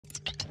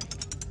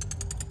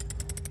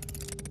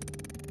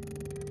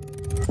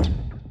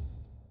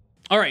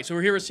All right, so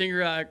we're here with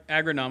Singular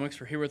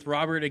Agronomics. We're here with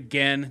Robert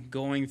again,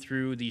 going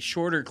through the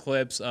shorter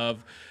clips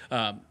of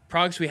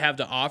products we have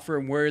to offer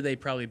and where they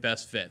probably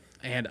best fit.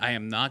 And I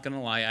am not going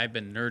to lie, I've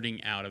been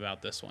nerding out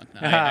about this one.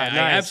 I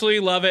absolutely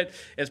love it.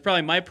 It's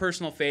probably my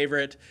personal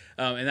favorite,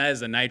 and that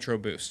is the Nitro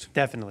Boost.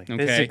 Definitely.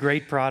 Okay. It's a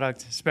great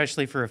product,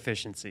 especially for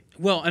efficiency.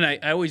 Well, and I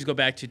always go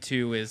back to,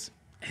 too, is,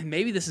 and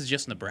maybe this is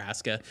just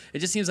Nebraska, it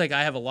just seems like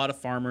I have a lot of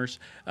farmers.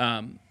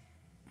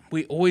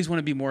 We always want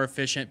to be more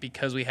efficient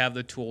because we have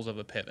the tools of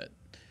a pivot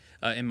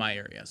in my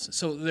areas.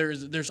 So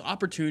there's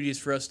opportunities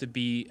for us to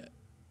be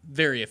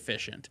very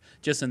efficient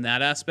just in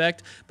that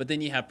aspect. But then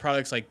you have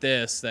products like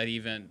this that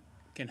even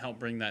can help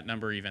bring that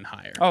number even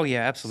higher. Oh,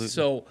 yeah, absolutely.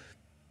 So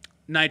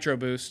Nitro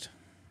Boost,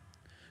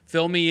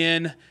 fill me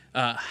in.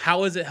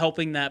 How is it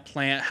helping that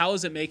plant? How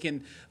is it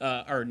making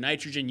our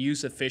nitrogen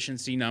use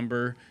efficiency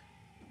number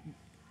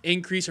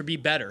increase or be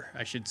better,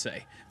 I should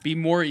say, be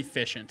more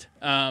efficient?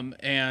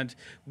 And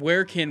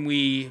where can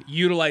we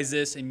utilize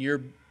this in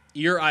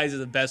your eyes as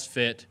the best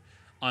fit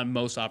on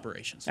most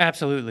operations?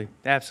 Absolutely.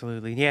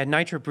 Absolutely. Yeah,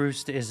 Nitro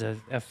Boost is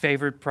a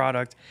favorite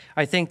product.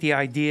 I think the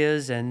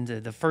ideas and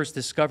the first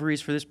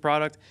discoveries for this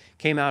product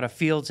came out of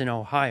fields in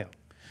Ohio.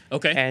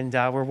 Okay. And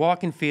we're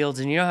walking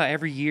fields, and you know how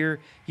every year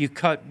you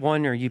cut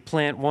one or you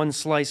plant one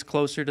slice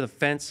closer to the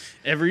fence?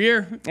 Every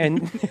year.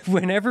 And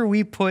whenever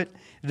we put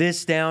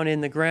this down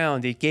in the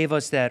ground, it gave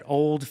us that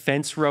old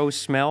fence row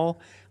smell,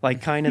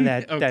 like kind of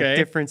that, that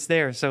difference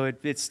there. So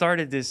it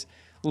started this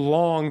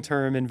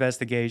long-term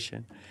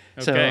investigation.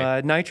 Okay.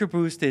 So Nitro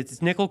Boost,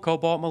 it's nickel,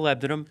 cobalt,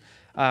 molybdenum.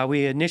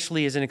 We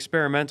initially, as an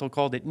experimental,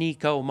 called it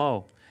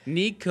Nico-Mo.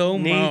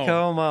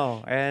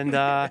 Nico-Mo.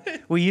 And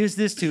we use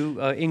this to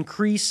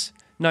increase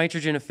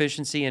nitrogen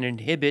efficiency and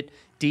inhibit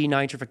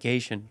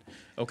denitrification.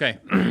 Okay.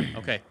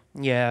 Okay.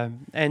 Yeah,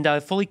 and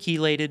fully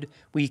chelated.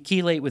 We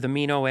chelate with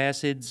amino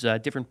acids,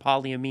 different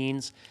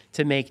polyamines,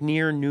 to make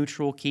near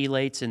neutral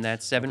chelates in that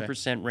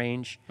 7%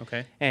 range.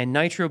 Okay. And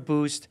Nitro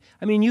Boost,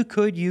 I mean, you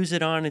could use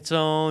it on its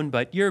own,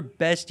 but your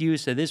best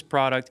use of this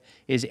product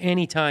is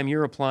anytime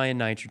you're applying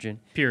nitrogen.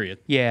 Period.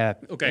 Yeah.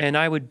 Okay. And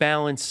I would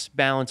balance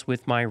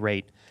with my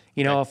rate.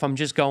 You know, if I'm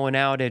just going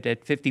out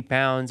at 50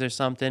 pounds or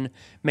something,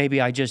 maybe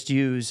I just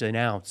use an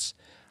ounce.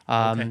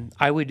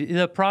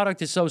 The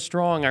product is so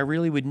strong, I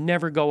really would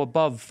never go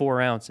above 4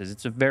 ounces.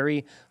 It's a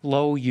very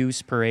low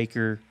use per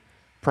acre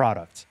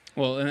product.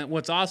 Well, and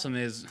what's awesome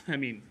is, I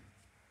mean,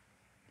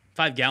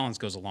 5 gallons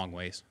goes a long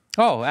ways.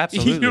 Oh,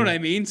 absolutely. You know what I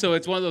mean? So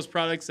it's one of those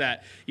products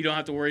that you don't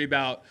have to worry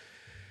about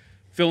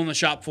filling the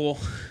shop full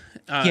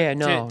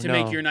to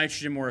make your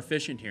nitrogen more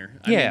efficient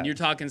here. I mean, you're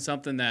talking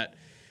something that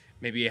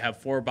maybe you have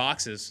 4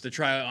 boxes to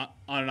try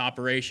on an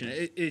operation.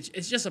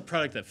 It's just a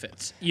product that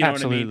fits. You know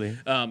what I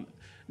mean?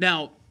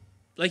 Now,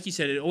 like you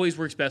said, it always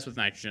works best with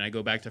nitrogen. I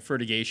go back to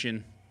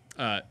fertigation,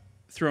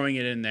 throwing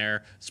it in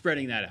there,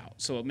 spreading that out.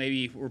 So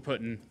maybe we're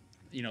putting,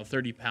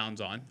 30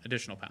 pounds on,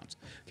 additional pounds.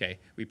 Okay,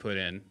 we put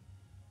in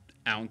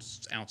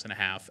ounce and a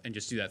half, and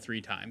just do that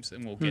 3 times,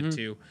 and we'll get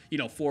to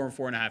 4 or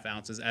 4.5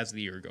 ounces as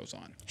the year goes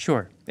on.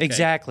 Sure, okay?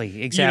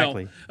 exactly.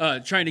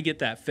 Trying to get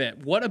that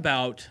fit. What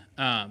about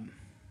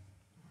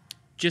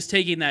just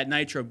taking that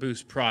Nitro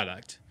Boost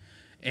product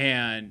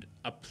and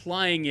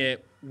applying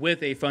it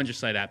with a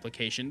fungicide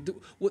application?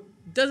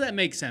 Does that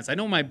make sense? I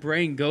know my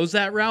brain goes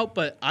that route,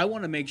 but I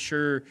want to make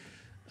sure,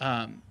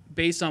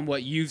 based on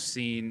what you've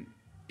seen,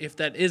 if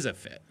that is a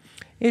fit.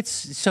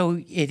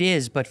 It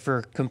is, but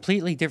for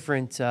completely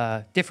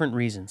different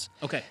reasons.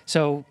 Okay.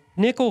 So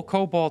nickel,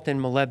 cobalt, and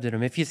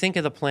molybdenum. If you think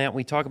of the plant,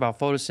 we talk about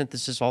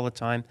photosynthesis all the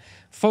time.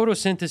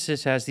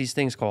 Photosynthesis has these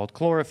things called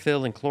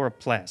chlorophyll and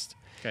chloroplast.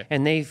 Okay.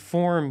 And they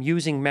form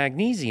using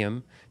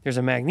magnesium. There's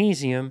a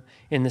magnesium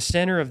in the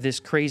center of this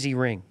crazy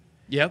ring.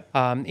 Yep.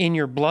 In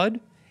your blood,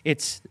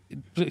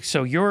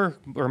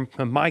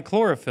 my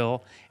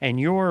chlorophyll and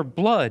your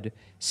blood,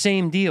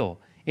 same deal.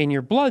 In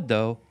your blood,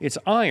 though, it's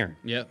iron.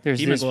 Yep.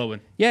 There's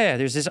hemoglobin.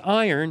 There's this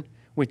iron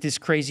with this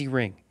crazy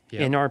ring.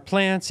 Yep. In our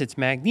plants, it's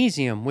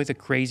magnesium with a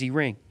crazy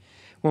ring.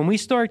 When we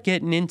start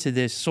getting into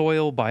this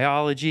soil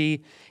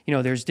biology,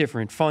 there's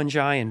different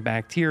fungi and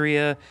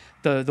bacteria.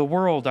 The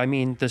world, I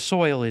mean, the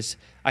soil is,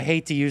 I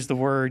hate to use the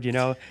word,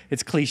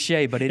 it's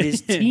cliche, but it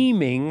is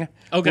teeming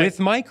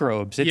with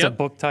microbes. It's a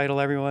book title,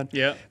 everyone.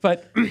 Yeah.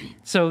 But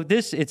so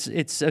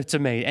it's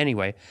amazing.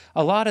 Anyway,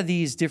 a lot of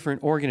these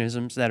different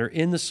organisms that are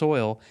in the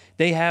soil,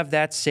 they have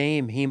that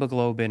same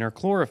hemoglobin or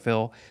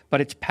chlorophyll,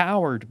 but it's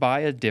powered by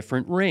a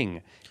different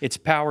ring. It's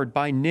powered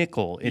by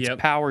nickel. It's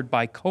powered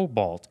by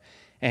cobalt.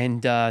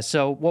 And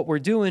so what we're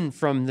doing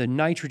from the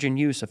nitrogen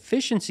use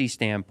efficiency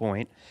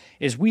standpoint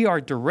is we are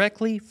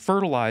directly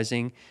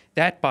fertilizing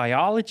that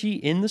biology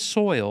in the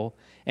soil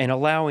and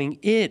allowing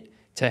it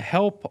to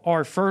help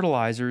our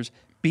fertilizers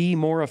be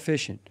more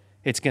efficient.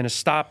 It's going to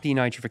stop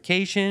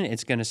denitrification.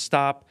 It's going to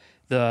stop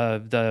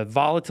the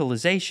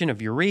volatilization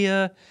of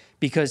urea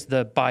because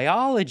the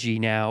biology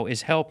now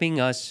is helping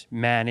us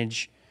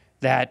manage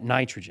that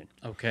nitrogen.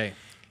 Okay.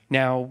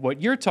 Now,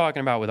 what you're talking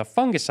about with a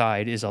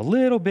fungicide is a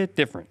little bit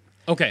different.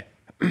 Okay.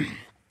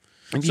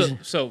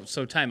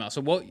 So time out.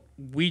 So what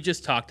we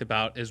just talked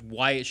about is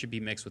why it should be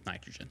mixed with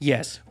nitrogen.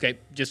 Yes. Okay,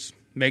 just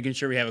making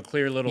sure we have a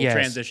clear little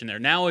transition there.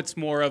 Now it's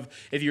more of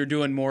if you're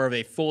doing more of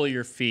a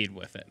foliar feed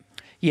with it.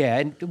 Yeah,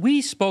 and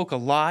we spoke a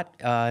lot,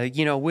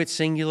 with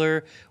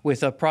Singular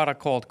with a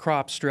product called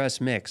Crop Stress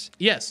Mix.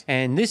 Yes.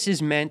 And this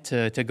is meant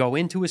to go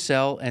into a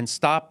cell and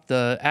stop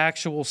the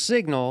actual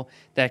signal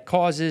that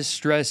causes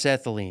stress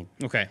ethylene.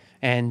 Okay.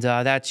 And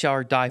that's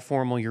our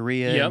diformal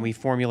urea, Yep. and we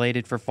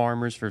formulated for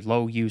farmers for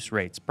low use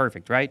rates.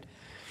 Perfect, right?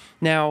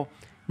 Now,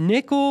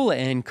 nickel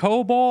and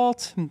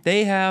cobalt,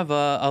 they have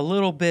a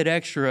little bit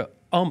extra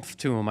oomph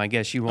to them, I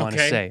guess you want to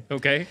say.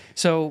 Okay.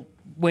 So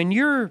when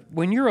you're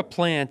a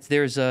plant,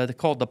 there's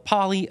called the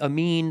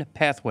polyamine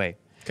pathway.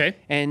 Okay.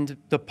 And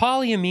the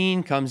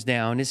polyamine comes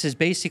down. This is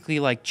basically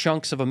like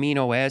chunks of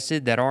amino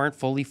acid that aren't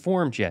fully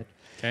formed yet.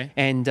 Okay.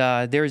 And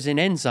there's an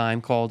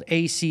enzyme called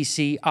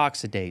ACC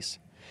oxidase.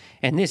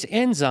 And this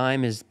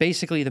enzyme is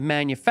basically the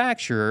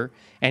manufacturer,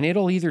 and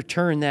it'll either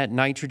turn that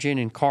nitrogen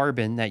and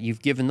carbon that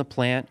you've given the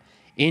plant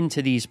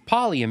into these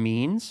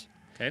polyamines,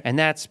 and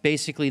that's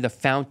basically the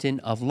fountain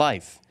of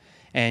life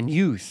and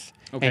youth.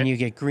 Okay. And you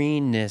get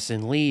greenness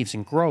and leaves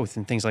and growth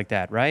and things like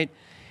that, right?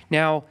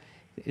 Now,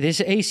 this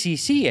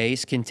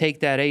ACCase can take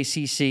that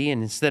ACC,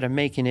 and instead of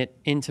making it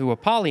into a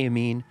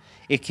polyamine,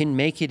 it can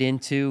make it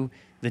into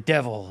the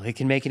devil. It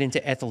can make it into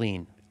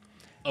ethylene.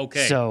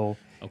 Okay. So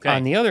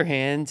on the other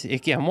hand,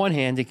 on one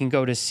hand, it can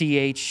go to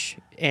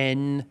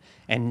CHN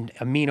and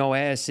amino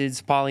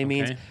acids,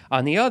 polyamines. Okay.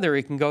 On the other,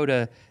 it can go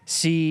to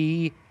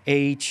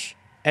CH,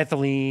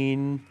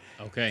 ethylene,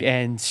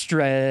 and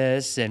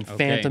stress and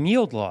phantom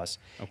yield loss.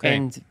 Okay.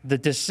 And the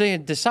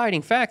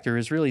deciding factor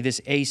is really this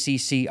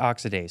ACC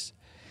oxidase.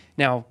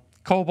 Now,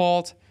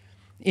 cobalt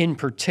in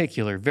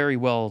particular, very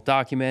well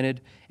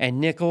documented, and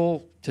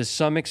nickel to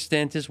some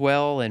extent as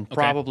well, and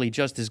probably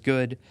just as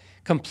good,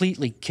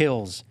 completely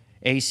kills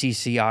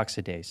ACC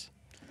oxidase.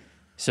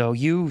 So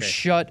you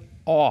shut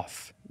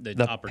off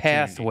the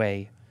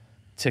pathway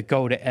to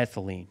go to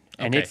ethylene,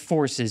 and it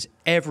forces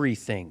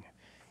everything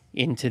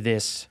into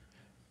this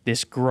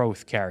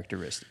growth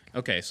characteristic.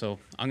 Okay, so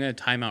I'm going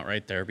to time out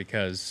right there,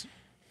 because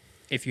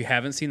if you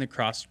haven't seen the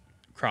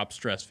crop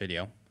stress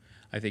video,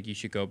 I think you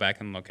should go back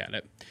and look at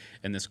it.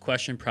 And this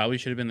question probably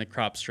should have been the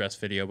crop stress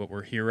video, but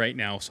we're here right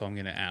now, so I'm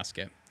going to ask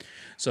it.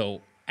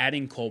 So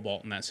adding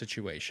cobalt in that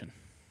situation,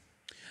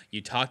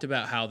 you talked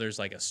about how there's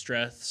like a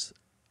stress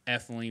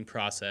ethylene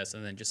process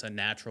and then just a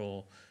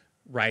natural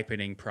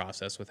ripening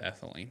process with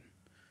ethylene.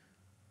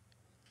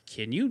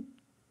 Can you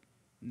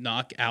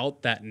knock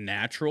out that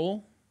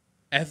natural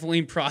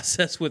ethylene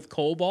process with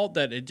cobalt,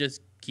 that it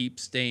just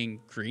keeps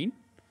staying green?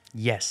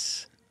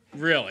 Yes.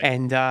 Really?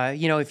 And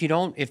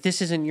if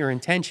this isn't your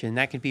intention,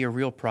 that could be a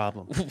real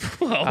problem.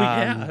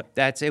 Yeah.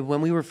 That's it. When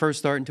we were first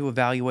starting to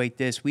evaluate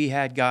this, we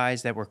had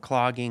guys that were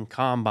clogging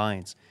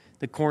combines.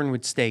 The corn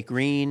would stay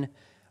green.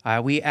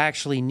 We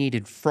actually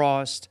needed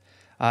frost.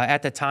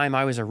 At the time,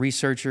 I was a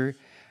researcher.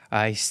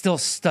 Still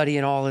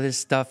studying all of this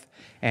stuff,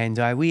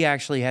 and we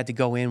actually had to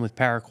go in with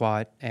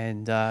paraquat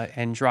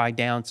and dry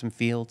down some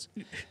fields.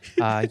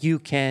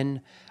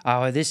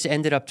 This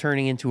ended up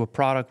turning into a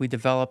product we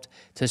developed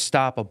to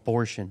stop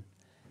abortion,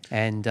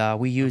 and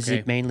we use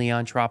it mainly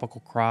on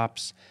tropical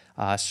crops,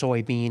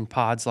 soybean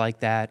pods like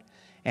that,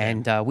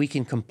 and we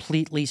can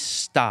completely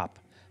stop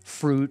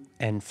fruit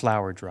and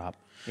flower drop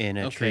in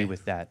a tree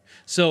with that.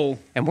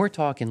 And we're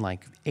talking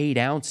like 8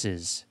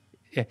 ounces.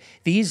 So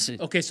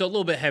a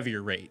little bit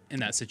heavier rate in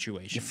that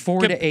situation.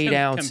 4 to 8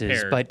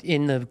 ounces, but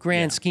in the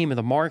grand scheme of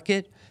the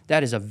market,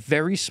 that is a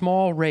very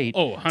small rate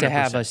to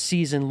have a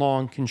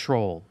season-long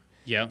control.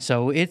 Yeah.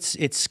 So it's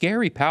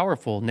scary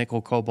powerful,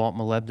 nickel, cobalt,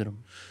 molybdenum.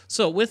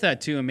 So with that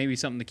too, and maybe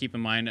something to keep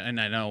in mind, and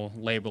I know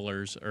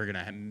labelers are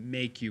going to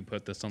make you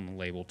put this on the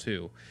label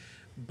too,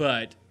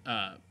 but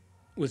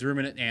with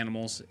ruminant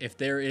animals, if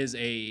there is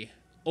a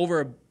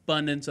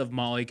overabundance of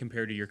moly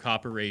compared to your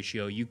copper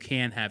ratio, you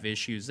can have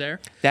issues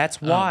there.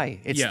 That's why.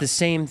 It's the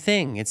same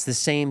thing. It's the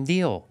same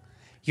deal.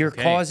 You're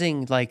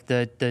causing like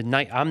the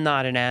night. I'm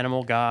not an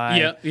animal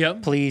guy.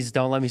 Yep. Please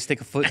don't let me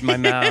stick a foot in my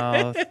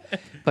mouth.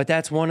 But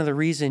that's one of the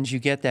reasons you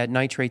get that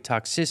nitrate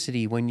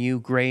toxicity when you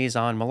graze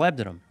on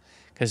molybdenum,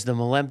 because the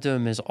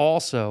molybdenum is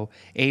also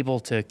able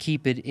to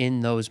keep it in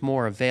those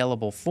more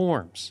available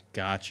forms.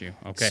 Got you.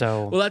 Okay.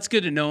 Well, that's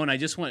good to know. And I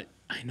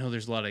know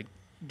there's a lot of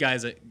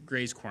guys that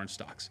graze corn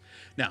stalks.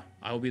 Now,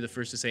 I will be the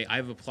first to say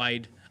I've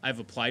applied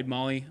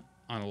moly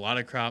on a lot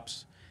of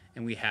crops,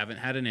 and we haven't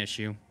had an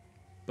issue.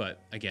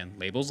 But again,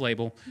 label's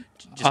label.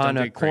 Just on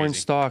a corn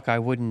stalk, I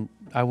wouldn't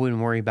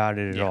worry about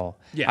it at all.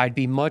 Yeah. I'd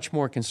be much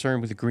more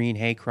concerned with the green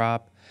hay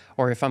crop,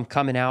 or if I'm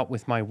coming out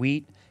with my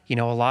wheat. A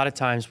lot of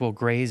times we'll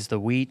graze the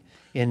wheat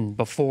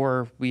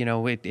before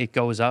it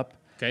goes up.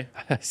 Okay.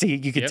 See,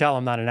 you can tell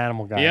I'm not an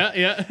animal guy.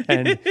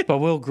 Yeah. But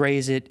we'll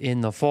graze it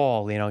in the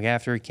fall,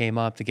 after it came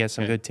up to get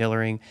some good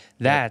tillering.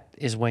 That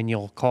is when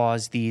you'll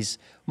cause these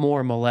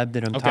more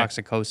molybdenum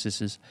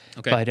toxicoses.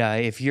 Okay. But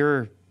if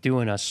you're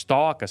doing a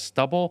stalk, a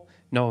stubble,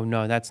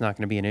 no, that's not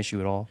going to be an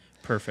issue at all.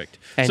 Perfect.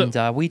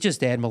 And we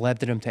just add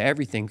molybdenum to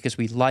everything because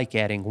we like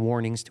adding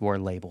warnings to our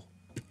label.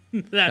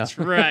 That's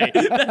right.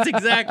 That's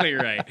exactly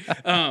right.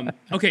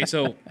 Okay,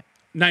 so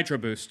Nitro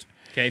Boost.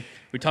 Okay,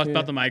 we talked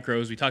about the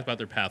micros. We talked about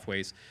their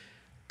pathways.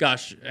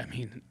 Gosh, I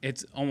mean,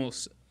 it's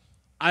almost,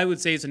 I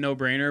would say it's a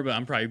no-brainer, but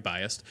I'm probably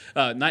biased.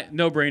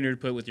 No-brainer to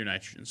put with your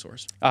nitrogen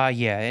source.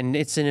 Yeah, and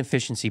it's an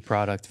efficiency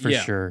product for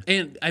sure.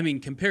 And, I mean,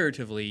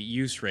 comparatively,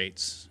 use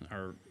rates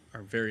are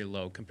very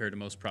low compared to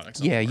most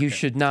products. Yeah, you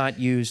should not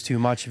use too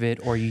much of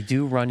it, or you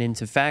do run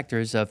into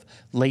factors of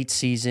late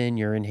season,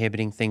 you're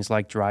inhibiting things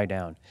like dry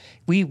down.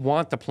 We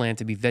want the plant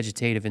to be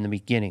vegetative in the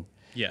beginning.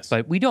 Yes.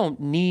 But we don't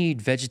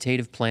need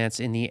vegetative plants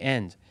in the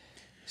end.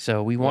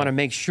 So we want to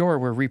make sure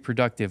we're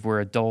reproductive,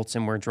 we're adults,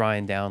 and we're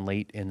drying down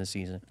late in the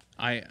season.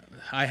 I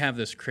have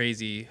this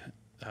crazy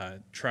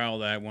trial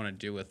that I want to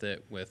do with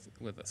it with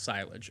a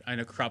silage. I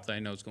know a crop that I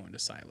know is going to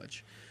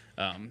silage.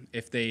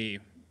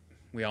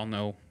 We all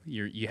know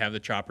you have the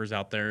choppers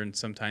out there, and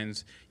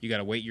sometimes you got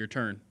to wait your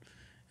turn,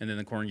 and then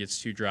the corn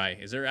gets too dry.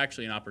 Is there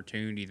actually an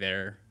opportunity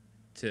there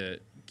to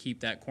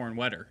keep that corn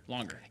wetter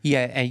longer?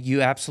 Yeah, and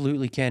you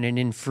absolutely can. And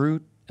in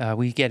fruit,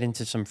 we get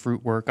into some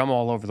fruit work. I'm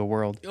all over the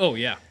world. Oh,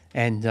 yeah.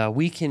 And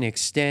we can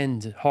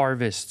extend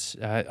harvests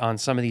on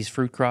some of these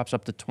fruit crops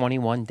up to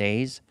 21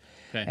 days.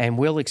 Okay. And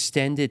we'll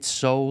extend it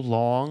so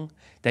long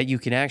that you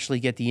can actually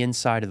get the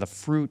inside of the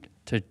fruit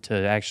to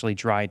actually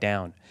dry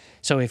down.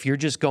 So if you're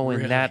just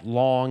going that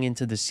long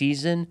into the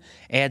season,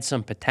 add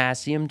some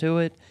potassium to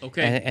it.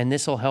 Okay. And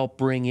this will help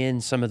bring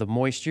in some of the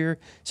moisture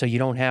so you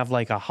don't have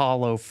like a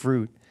hollow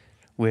fruit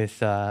with,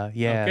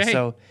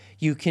 So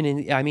you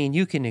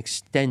can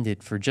extend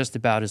it for just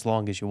about as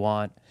long as you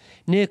want.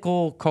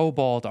 Nickel,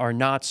 cobalt are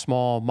not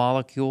small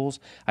molecules.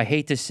 I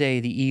hate to say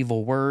the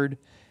evil word,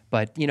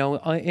 but,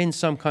 in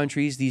some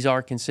countries, these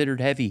are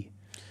considered heavy.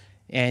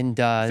 And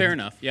fair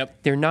enough.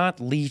 Yep. They're not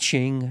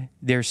leaching.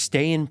 They're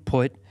staying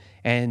put,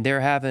 and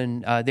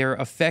they're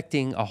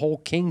affecting a whole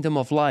kingdom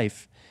of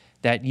life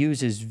that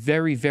uses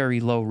very, very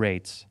low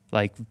rates,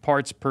 like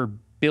parts per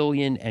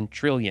billion and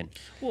trillion.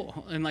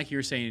 Well, and like you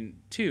were saying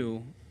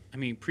too, I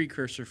mean,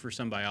 precursor for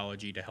some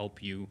biology to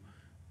help you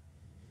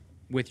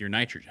with your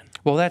nitrogen.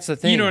 Well, that's the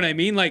thing. You know what I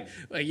mean? Like,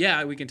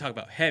 yeah, we can talk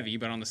about heavy,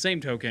 but on the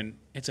same token,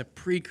 it's a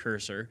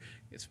precursor.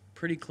 It's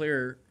pretty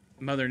clear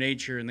Mother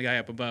Nature and the guy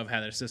up above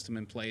had a system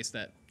in place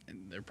that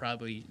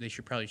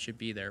they should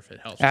be there if it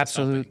helps.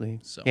 Absolutely.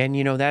 So. And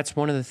that's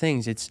one of the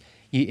things. It's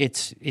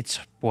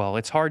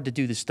hard to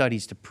do the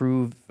studies to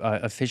prove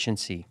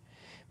efficiency,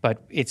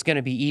 but it's going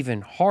to be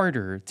even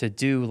harder to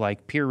do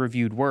like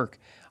peer-reviewed work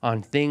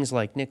on things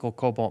like nickel,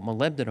 cobalt,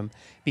 molybdenum,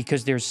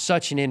 because there's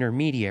such an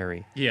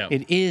intermediary. Yeah.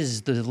 It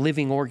is the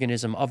living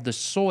organism of the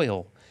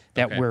soil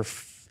that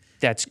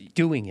that's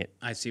doing it.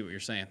 I see what you're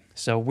saying.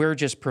 So we're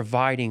just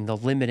providing the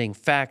limiting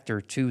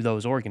factor to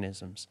those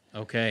organisms.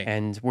 Okay.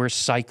 And we're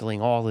cycling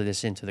all of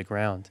this into the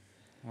ground.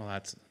 Well,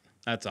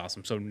 that's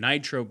awesome. So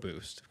Nitro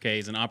Boost,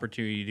 is an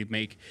opportunity to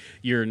make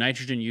your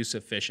nitrogen use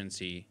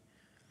efficiency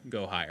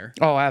go higher.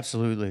 Oh,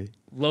 absolutely.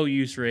 Low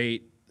use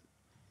rate.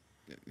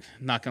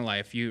 Not gonna lie,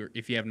 if you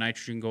have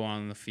nitrogen go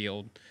on in the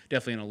field,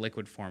 definitely in a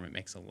liquid form, it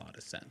makes a lot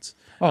of sense.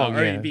 Oh,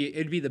 yeah.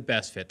 It'd be the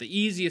best fit, the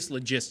easiest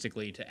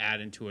logistically to add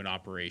into an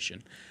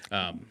operation.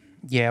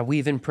 Yeah,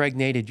 we've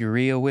impregnated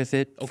urea with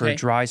it for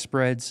dry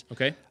spreads.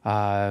 Okay.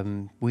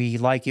 We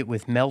like it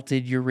with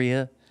melted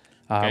urea.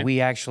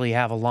 We actually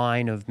have a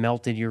line of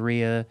melted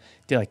urea,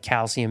 like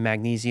calcium,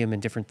 magnesium,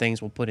 and different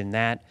things we'll put in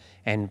that.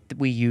 And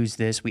we use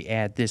this. We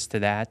add this to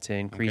that to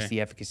increase the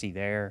efficacy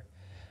there.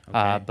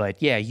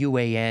 But yeah,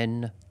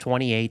 UAN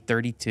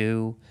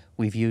 2832,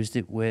 we've used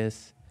it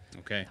with.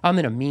 Okay. I'm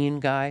an amine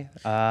guy.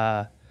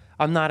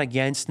 I'm not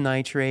against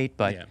nitrate,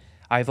 but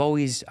I've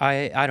always,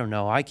 I don't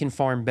know, I can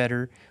farm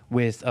better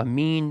with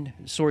amine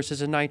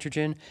sources of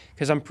nitrogen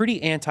because I'm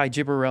pretty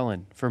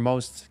anti-gibberellin for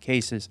most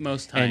cases.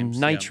 Most times. And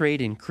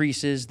nitrate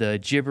increases the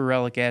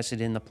gibberellic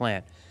acid in the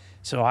plant.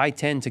 So I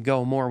tend to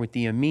go more with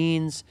the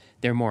amines.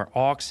 They're more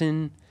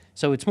auxin.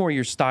 So it's more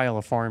your style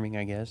of farming,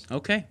 I guess.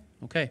 Okay.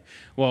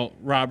 Well,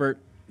 Robert,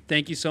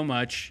 thank you so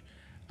much.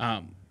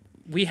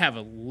 We have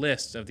a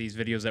list of these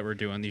videos that we're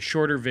doing, these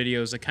shorter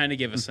videos that kind of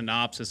give a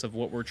synopsis of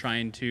what we're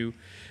trying to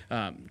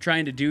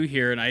do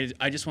here. And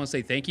I just want to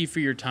say thank you for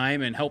your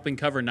time and helping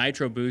cover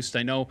Nitro Boost.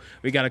 I know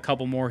we got a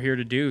couple more here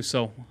to do,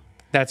 so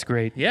that's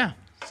great. Yeah.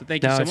 So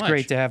thank you so much. It's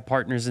great to have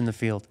partners in the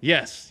field.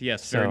 Yes,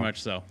 very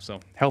much so.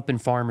 Helping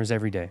farmers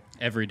every day.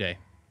 Every day.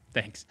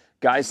 Thanks.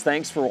 Guys,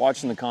 thanks for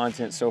watching the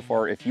content so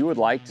far. If you would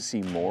like to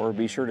see more,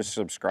 be sure to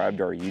subscribe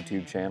to our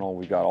YouTube channel.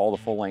 We've got all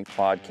the full-length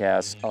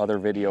podcasts, other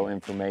video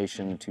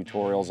information,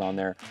 tutorials on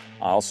there.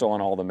 Also on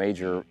all the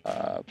major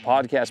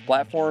podcast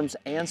platforms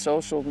and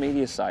social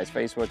media sites,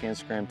 Facebook,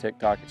 Instagram,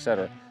 TikTok,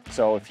 etc.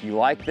 So if you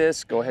like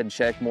this, go ahead and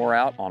check more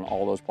out on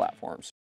all those platforms.